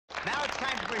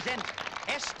present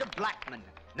Esther Blackmon,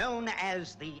 known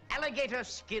as the Alligator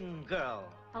Skin Girl.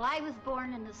 Well, I was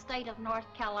born in the state of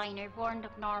North Carolina, born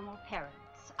of normal parents.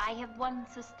 I have one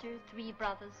sister, 3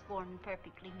 brothers, born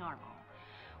perfectly normal.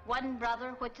 One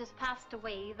brother which has passed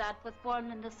away that was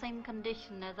born in the same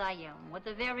condition as I am, with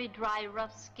a very dry,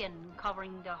 rough skin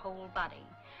covering the whole body,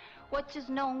 which is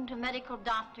known to medical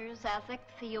doctors as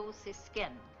ichthyosis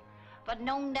skin, but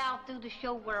known now through the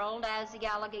show world as the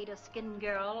alligator skin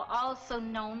girl, also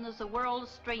known as the world's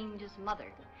strangest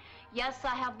mother. Yes,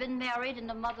 I have been married and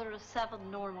the mother of 7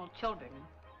 normal children.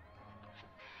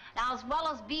 Now, as well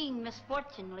as being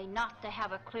misfortunately not to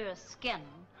have a clear skin,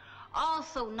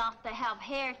 also not to have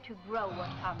hair to grow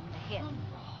upon the head.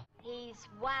 He's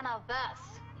one of us.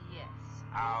 Yes,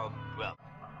 our brother.